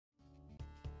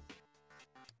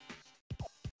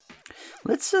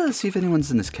Let's see if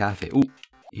anyone's in this cafe. Oh,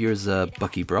 here's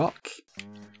Bric-a-Brac.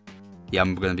 Yeah,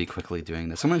 I'm going to be quickly doing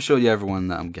this. I'm going to show you everyone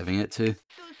that I'm giving it to.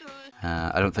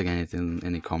 I don't think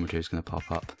any commentary is going to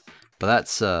pop up. But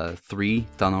that's 3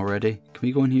 done already. Can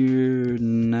we go in here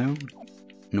now?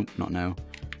 Nope, not now.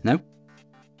 No?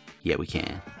 Yeah, we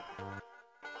can.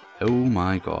 Oh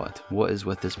my god, what is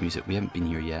with this music? We haven't been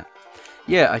here yet.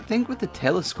 Yeah, I think with the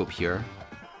telescope here...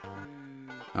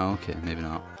 Oh, okay, maybe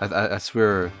not. I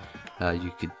swear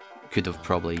you could have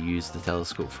probably used the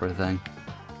telescope for a thing.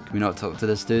 Can we not talk to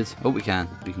this dude? Oh, we can.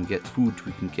 We can get food,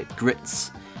 we can get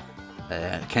grits.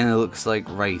 It kind of looks like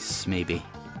rice, maybe.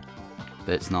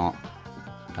 But it's not.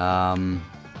 I'm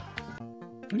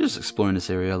just exploring this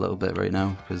area a little bit right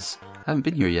now, because I haven't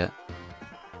been here yet.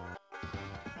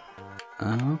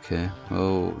 Okay.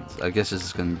 Oh, I guess this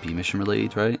is going to be mission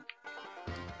related, right?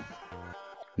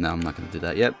 No, I'm not going to do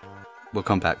that yet. We'll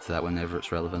come back to that whenever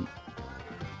it's relevant.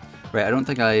 Right, I don't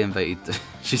think I invited...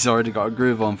 She's already got a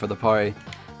groove on for the party.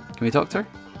 Can we talk to her?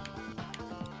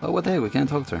 Oh, what the heck? We can't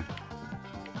talk to her.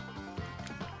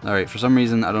 Alright, for some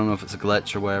reason, I don't know if it's a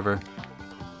glitch or whatever.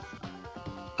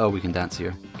 Oh, we can dance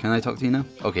here. Can I talk to you now?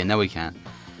 Okay, now we can.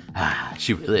 Ah,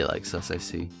 she really likes us, I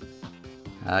see.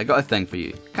 I got a thing for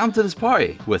you. Come to this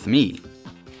party with me.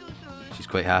 She's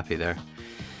quite happy there.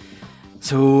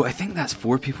 So, I think that's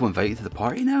 4 people invited to the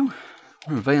party now.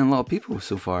 We're inviting a lot of people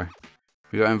so far.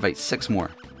 We gotta invite 6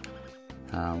 more.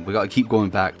 We gotta keep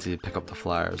going back to pick up the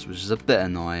flyers, which is a bit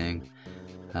annoying.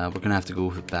 We're gonna have to go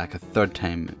back a 3rd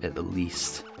time at the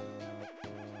least.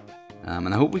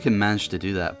 And I hope we can manage to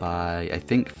do that by, I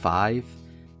think, 5.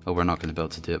 Oh, we're not gonna be able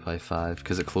to do it by 5,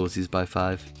 because it closes by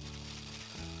 5.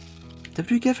 Did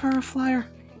we give her a flyer?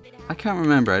 I can't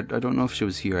remember. I don't know if she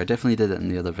was here. I definitely did it in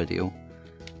the other video.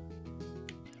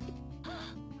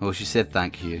 Oh, she said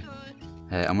thank you.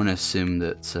 I'm going to assume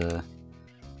that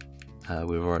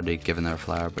we've already given her a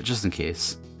flyer, but just in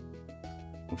case,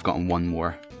 we've gotten 1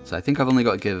 more. So I think I've only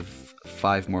got to give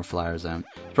 5 more flyers out.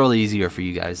 It's probably easier for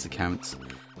you guys to count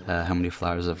how many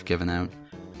flyers I've given out,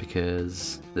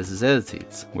 because this is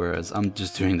edited, whereas I'm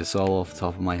just doing this all off the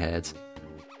top of my head.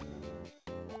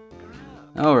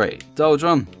 Alright,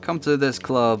 Doldrum, come to this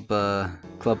club,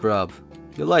 Club Rubb.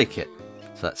 You'll like it.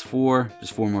 So that's 4,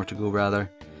 just 4 more to go rather.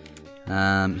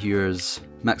 Here's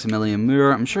Maximilian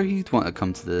Moore. I'm sure he'd want to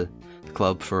come to the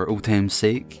club for old time's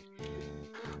sake.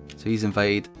 So he's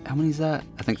invited. How many is that?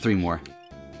 I think 3 more.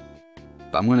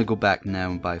 But I'm going to go back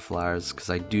now and buy flyers, because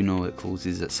I do know it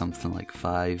closes at something like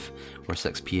 5 or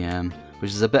 6 PM,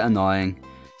 which is a bit annoying.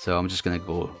 So I'm just going to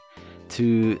go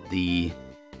to the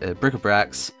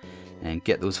Bric-a-Bracs and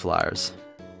get those flyers.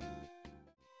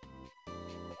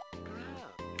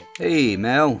 Hey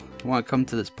Mel, want to come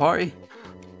to this party?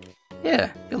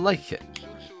 Yeah, you'll like it.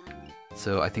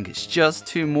 So I think it's just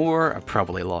 2 more. I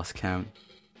probably lost count,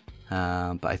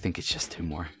 but I think it's just 2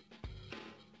 more.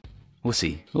 We'll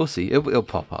see. We'll see. It'll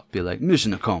pop up. Be like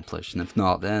mission accomplished, and if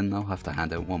not, then I'll have to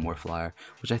hand out 1 more flyer,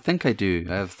 which I think I do.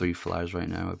 I have 3 flyers right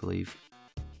now, I believe.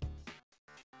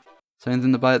 Is there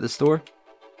anything to buy at the store?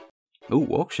 Oh,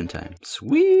 auction time.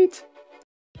 Sweet!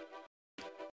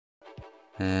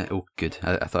 Oh, good.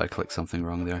 I thought I clicked something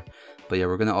wrong there. But yeah,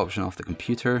 we're going to auction off the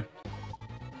computer.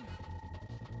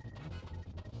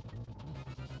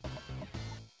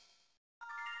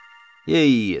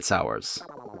 Yay, it's ours.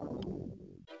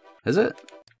 Is it?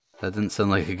 That didn't sound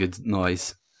like a good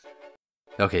noise.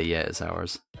 Okay, yeah, it's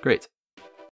ours. Great.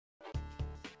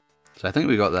 So I think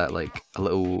we got that like a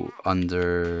little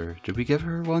under... Did we give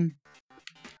her 1?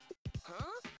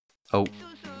 Oh,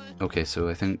 okay, so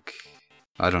I think...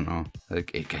 I don't know. I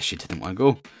guess she didn't want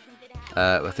to go.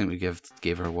 I think we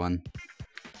gave her 1.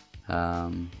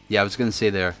 Yeah, I was going to say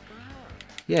there...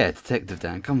 Yeah, Detective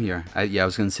Dan, come here. Yeah, I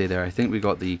was going to say there, I think we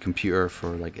got the computer for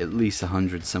like at least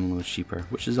 100 similar cheaper,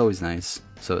 which is always nice.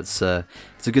 So it's a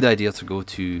good idea to go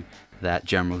to that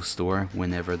general store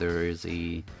whenever there is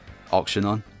a auction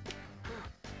on.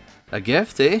 A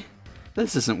gift, eh?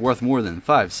 This isn't worth more than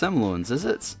 5 simoleons, is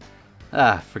it?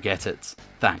 Ah, forget it.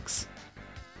 Thanks.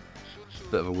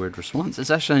 Bit of a weird response. It's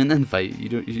actually an invite. You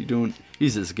don't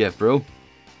use it as a gift, bro.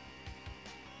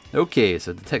 Okay,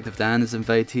 so Detective Dan is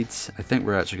invited. I think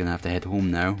we're actually gonna have to head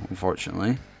home now,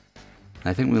 unfortunately.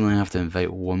 I think we only have to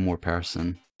invite 1 more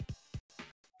person.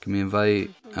 Can we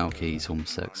invite... Okay, he's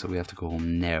homesick, so we have to go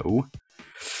home now.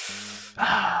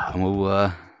 And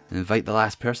we'll invite the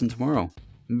last person tomorrow.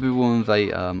 Maybe we'll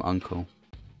invite Uncle.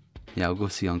 Yeah, I'll go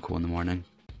see Uncle in the morning.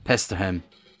 Pester him.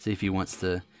 See if he wants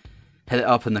to hit it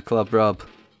up in the Club Rubb.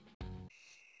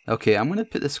 Okay, I'm gonna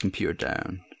put this computer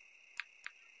down.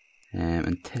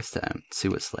 And test it out. See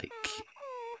what it's like.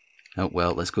 Oh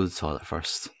well, let's go to the toilet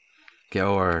first. get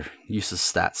our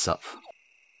useless stats up.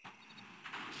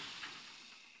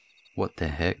 What the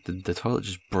heck? Did the toilet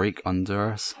just break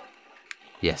under us?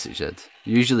 Yes, it did.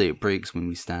 Usually it breaks when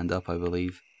we stand up, I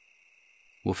believe.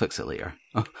 We'll fix it later.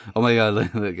 Oh my god,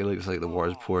 look, it looks like the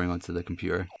water's pouring onto the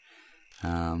computer.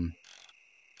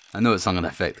 I know it's not going to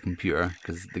affect the computer,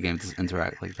 because the game doesn't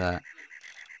interact like that.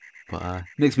 But it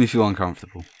makes me feel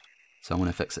uncomfortable. So I'm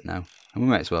going to fix it now. And we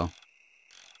might as well.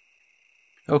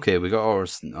 Okay, we got our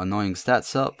annoying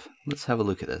stats up. Let's have a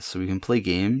look at this. So we can play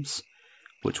games,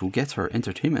 which will get our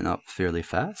entertainment up fairly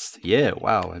fast. Yeah,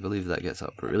 wow, I believe that gets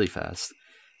up really fast.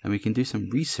 And we can do some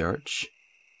research.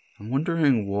 I'm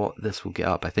wondering what this will get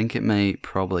up. I think it might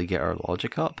probably get our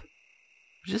logic up,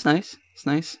 which is nice. It's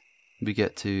nice. We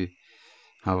get to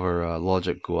have our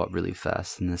logic go up really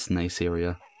fast in this nice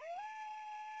area.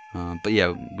 But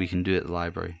yeah, we can do it at the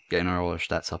library. Getting all our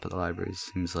stats up at the library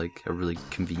seems like a really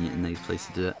convenient and nice place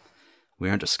to do it. We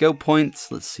earned a skill point.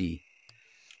 Let's see.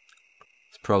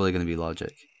 It's probably going to be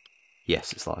logic.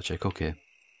 Yes, it's logic. Okay.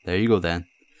 There you go then.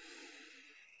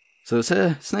 So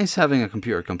it's nice having a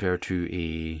computer compared to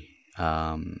a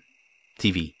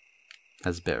TV.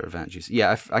 Has better advantages.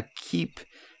 Yeah, I keep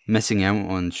missing out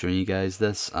on showing you guys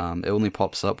this. It only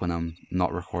pops up when I'm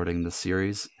not recording the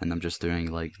series and I'm just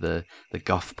doing like the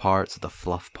guff parts, the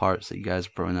fluff parts that you guys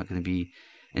are probably not going to be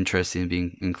interested in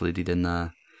being included in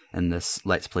this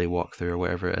Let's Play walkthrough or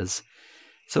whatever it is.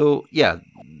 So yeah,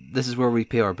 this is where we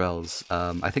pay our bills.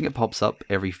 I think it pops up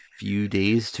every few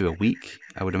days to a week.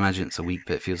 I would imagine it's a week,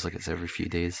 but it feels like it's every few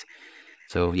days.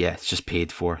 So yeah, it's just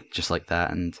paid for, just like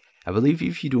that. And I believe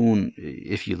if you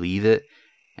leave it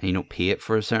and you don't pay it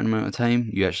for a certain amount of time,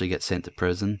 you actually get sent to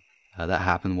prison. That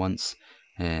happened once.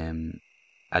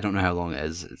 I don't know how long it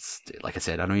is. It's like I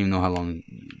said, I don't even know how long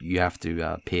you have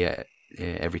to pay it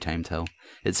every time till.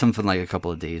 It's something like a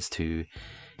couple of days to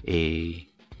a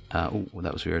oh,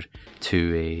 that was weird.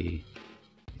 To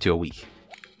a week.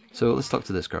 So let's talk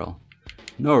to this girl.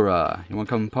 Nora, you want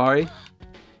to come party?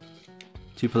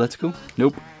 Too political?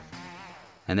 Nope.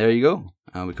 And there you go.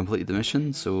 We completed the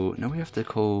mission. So now we have to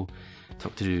talk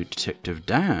to Detective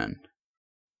Dan.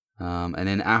 And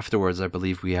then afterwards, I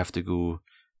believe we have to go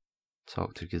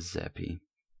talk to Giuseppi.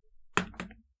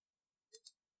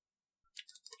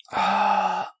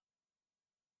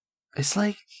 It's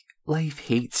like life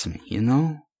hates me, you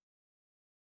know?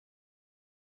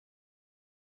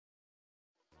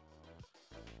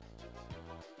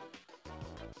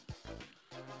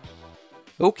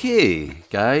 Okay,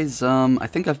 guys, I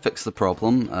think I've fixed the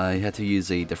problem. I had to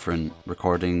use a different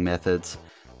recording method.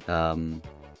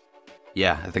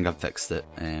 Yeah, I think I've fixed it.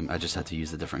 I just had to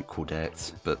use a different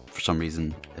codec, but for some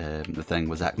reason the thing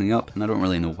was acting up, and I don't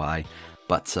really know why.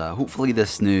 But hopefully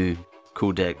this new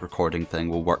codec recording thing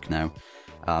will work now.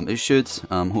 It should.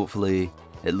 Hopefully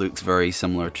it looks very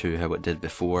similar to how it did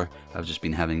before. I've just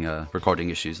been having recording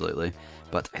issues lately,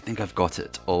 but I think I've got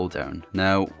it all down.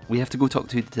 Now, we have to go talk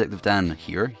to Detective Dan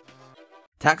here.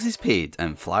 Taxis paid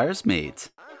and flyers made.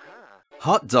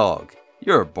 Hot dog,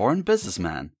 you're a born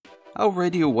businessman. I'll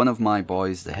radio one of my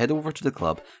boys to head over to the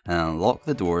club and unlock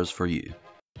the doors for you.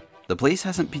 The place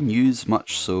hasn't been used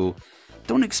much, so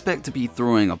don't expect to be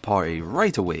throwing a party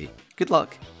right away. Good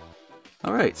luck.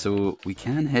 Alright, so we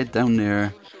can head down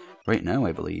there right now,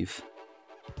 I believe.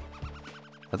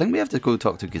 I think we have to go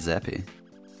talk to Giuseppi.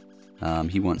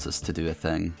 He wants us to do a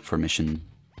thing for mission.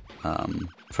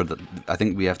 I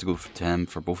think we have to go to him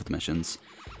for both of the missions.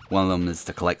 One of them is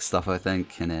to collect stuff, I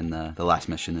think, and then the last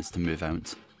mission is to move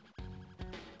out.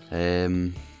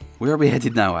 Where are we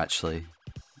headed now, actually?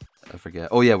 I forget.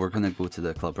 Oh yeah, we're gonna go to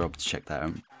the Club Rubb to check that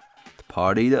out. To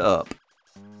party it up.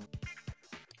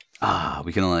 Ah,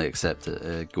 we can only accept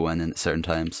it, go in at certain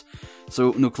times.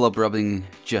 So, no club rubbing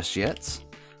just yet.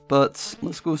 But,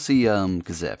 let's go see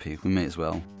Giuseppi. We may as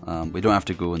well. We don't have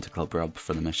to go into Club Rubb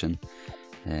for the mission.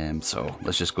 So,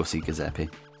 let's just go see Giuseppi.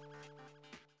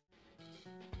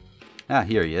 Ah,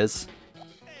 here he is.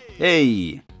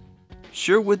 Hey!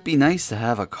 Sure would be nice to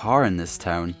have a car in this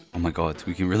town. Oh my god,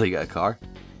 we can really get a car.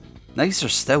 Nicer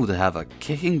still to have a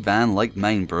kicking van like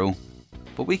mine, bro.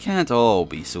 But we can't all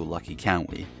be so lucky, can't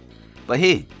we? But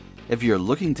hey, if you're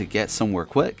looking to get somewhere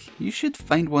quick, you should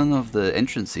find one of the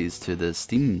entrances to the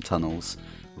steam tunnels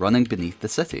running beneath the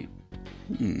city.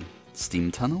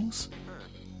 Steam tunnels?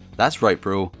 That's right,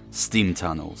 bro, steam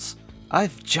tunnels.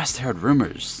 I've just heard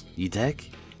rumors, you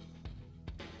dig?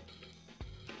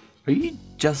 Are you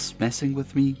just messing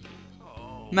with me?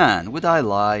 Man, would I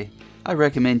lie? I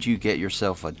recommend you get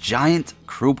yourself a giant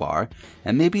crowbar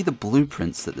and maybe the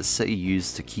blueprints that the city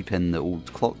used to keep in the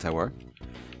old clock tower.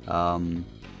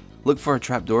 Look for a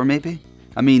trapdoor maybe?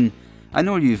 I mean, I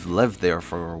know you've lived there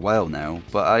for a while now,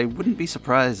 but I wouldn't be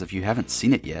surprised if you haven't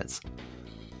seen it yet.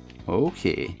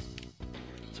 Okay.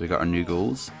 So we got our new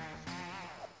goals.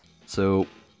 So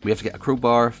we have to get a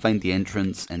crowbar, find the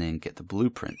entrance, and then get the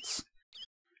blueprints.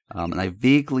 And I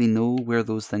vaguely know where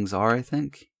those things are, I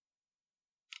think.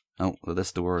 Oh, well,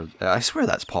 this door, I swear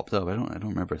that's popped up. I don't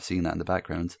remember seeing that in the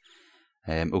background.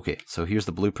 Okay, so here's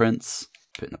the blueprints.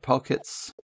 Put in the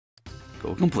pockets.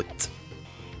 Goal complete.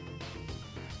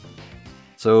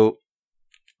 So,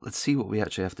 let's see what we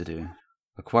actually have to do.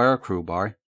 Acquire a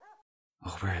crowbar.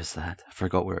 Oh, where is that? I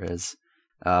forgot where it is.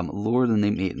 Lower the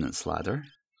maintenance ladder.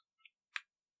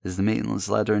 Is the maintenance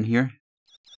ladder in here?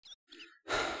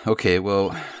 Okay,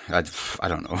 well, I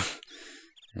don't know.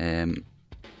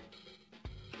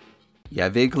 Yeah, I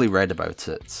vaguely read about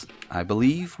it. I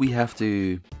believe we have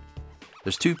to...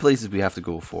 There's two places we have to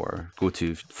go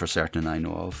to for certain I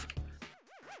know of.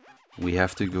 We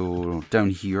have to go down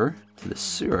here to the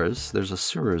sewers. There's a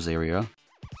sewers area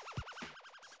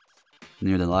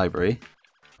near the library,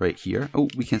 right here. Oh,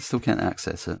 we still can't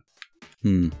access it.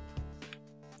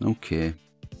 Okay.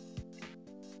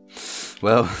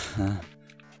 Well,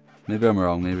 maybe I'm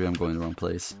wrong. Maybe I'm going the wrong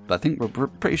place. But I think we're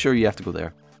pretty sure you have to go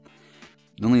there.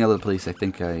 The only other place I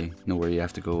think I know where you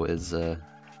have to go is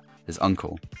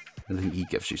Uncle. I think he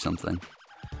gives you something,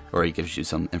 or he gives you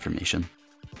some information.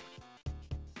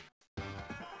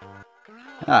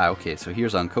 Ah, okay, so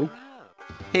here's Uncle.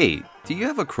 Hey, do you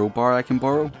have a crowbar I can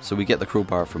borrow? So we get the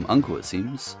crowbar from Uncle, it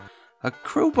seems. A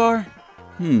crowbar?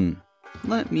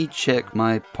 Let me check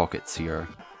my pockets here.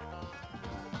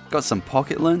 Got some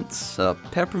pocket lint, a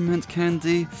peppermint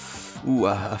candy, ooh,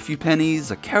 a few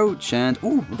pennies, a couch, and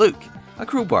ooh, look, a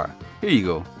crowbar. Here you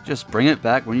go. Just bring it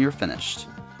back when you're finished.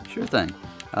 Sure thing.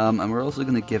 And we're also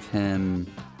going to give him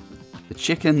the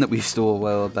chicken that we stole a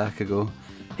while back ago.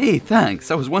 Hey, thanks.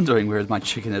 I was wondering where my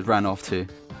chicken had ran off to.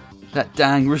 That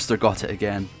dang rooster got it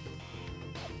again.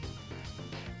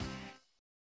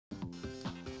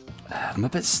 I'm a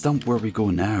bit stumped where we go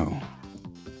now.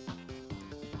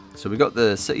 So we got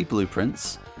the city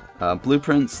blueprints.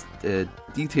 Blueprints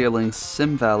detailing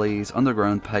SimValley's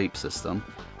underground pipe system.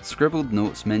 Scribbled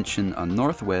notes mention a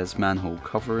northwest manhole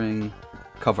cover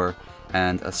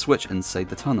and a switch inside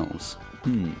the tunnels.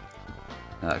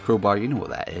 Crowbar, you know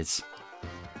what that is.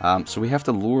 So we have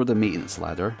to lower the maintenance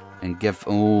ladder and give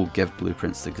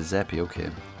blueprints to Giuseppi. Okay.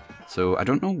 So I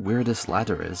don't know where this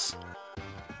ladder is.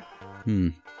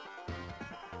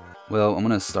 Well, I'm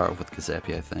gonna start with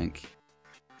Giuseppi, I think.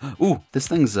 Ooh, this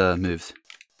thing's moved.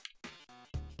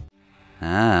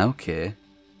 Ah, okay.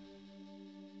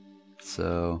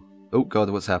 So, oh god,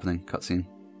 what's happening? Cutscene.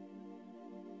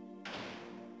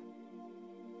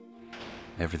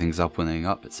 Everything's opening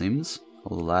up, it seems.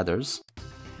 All the ladders.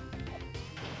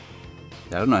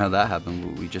 Yeah, I don't know how that happened,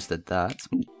 but we just did that.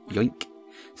 Ooh, yoink.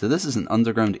 So this is an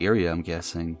underground area, I'm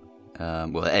guessing.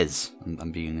 Well, it is.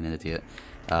 I'm being an idiot.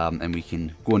 And we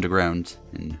can go underground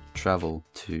and travel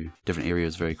to different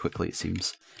areas very quickly, it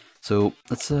seems. So,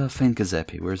 let's find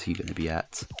Giuseppi. Where's he going to be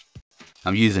at?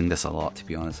 I'm using this a lot, to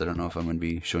be honest. I don't know if I'm going to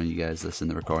be showing you guys this in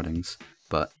the recordings.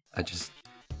 But I just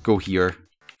go here,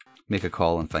 make a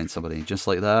call, and find somebody. Just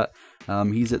like that.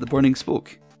 He's at the Burning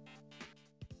Spoke.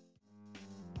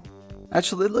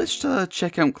 Actually, let's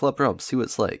check out Club Rubb, see what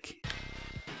it's like.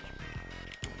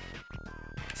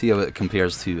 See how it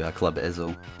compares to Club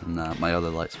Izzo and my other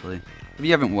Let's Play. If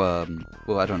you haven't, well,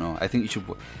 I don't know. I think you should.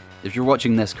 If you're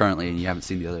watching this currently and you haven't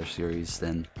seen the other series,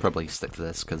 then probably stick to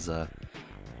this because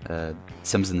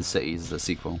Sims in the City is the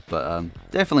sequel. But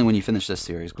definitely, when you finish this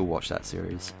series, go watch that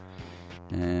series.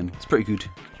 It's pretty good.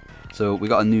 So we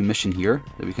got a new mission here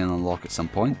that we can unlock at some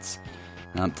points.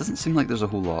 Doesn't seem like there's a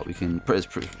whole lot. We can.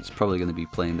 It's probably going to be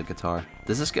playing the guitar.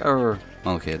 Does this get our?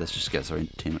 Okay, this just gets our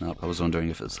entertainment up. I was wondering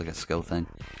if it's like a skill thing.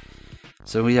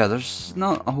 So yeah, there's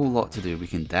not a whole lot to do. We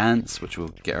can dance, which will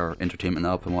get our entertainment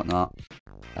up and whatnot.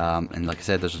 And like I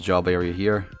said, there's a job area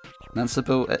here. That's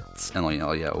about it. And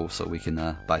oh yeah, also we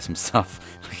can buy some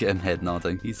stuff. Look at him head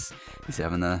nodding. He's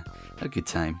having a good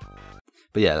time.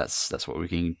 But yeah, that's what we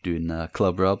can do in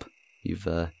Club Rubb. You've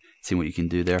seen what you can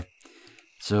do there.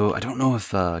 So I don't know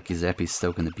if Giuseppi's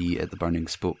still going to be at the Burning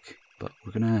Spoke, but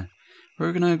we're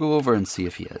gonna go over and see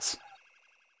if he is.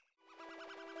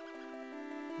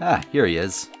 Ah, here he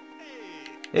is.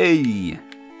 Hey.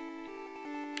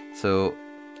 So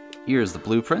here's the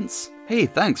blueprints. Hey,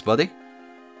 thanks, buddy.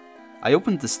 I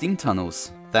opened the steam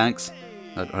tunnels. Thanks.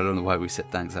 I don't know why we said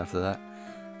thanks after that.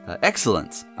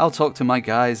 Excellent. I'll talk to my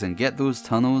guys and get those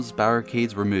tunnels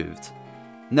barricades removed.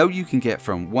 Now you can get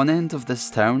from one end of this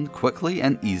town quickly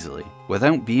and easily,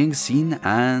 without being seen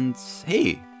and...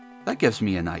 Hey, that gives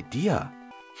me an idea.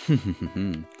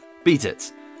 Beat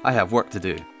it! I have work to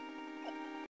do.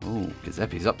 Oh,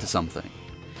 Giuseppi's up to something.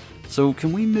 So,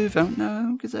 can we move out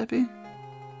now, Giuseppi?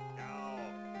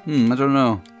 I don't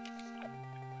know.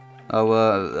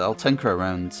 I'll tinker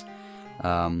around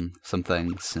some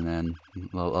things, and then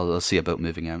I'll see about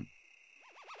moving out.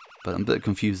 But I'm a bit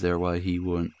confused there why he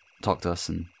won't talk to us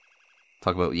and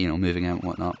talk about, moving out and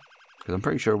whatnot. Because I'm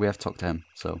pretty sure we have to talk to him,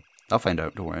 so I'll find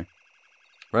out, don't worry.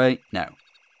 Right now.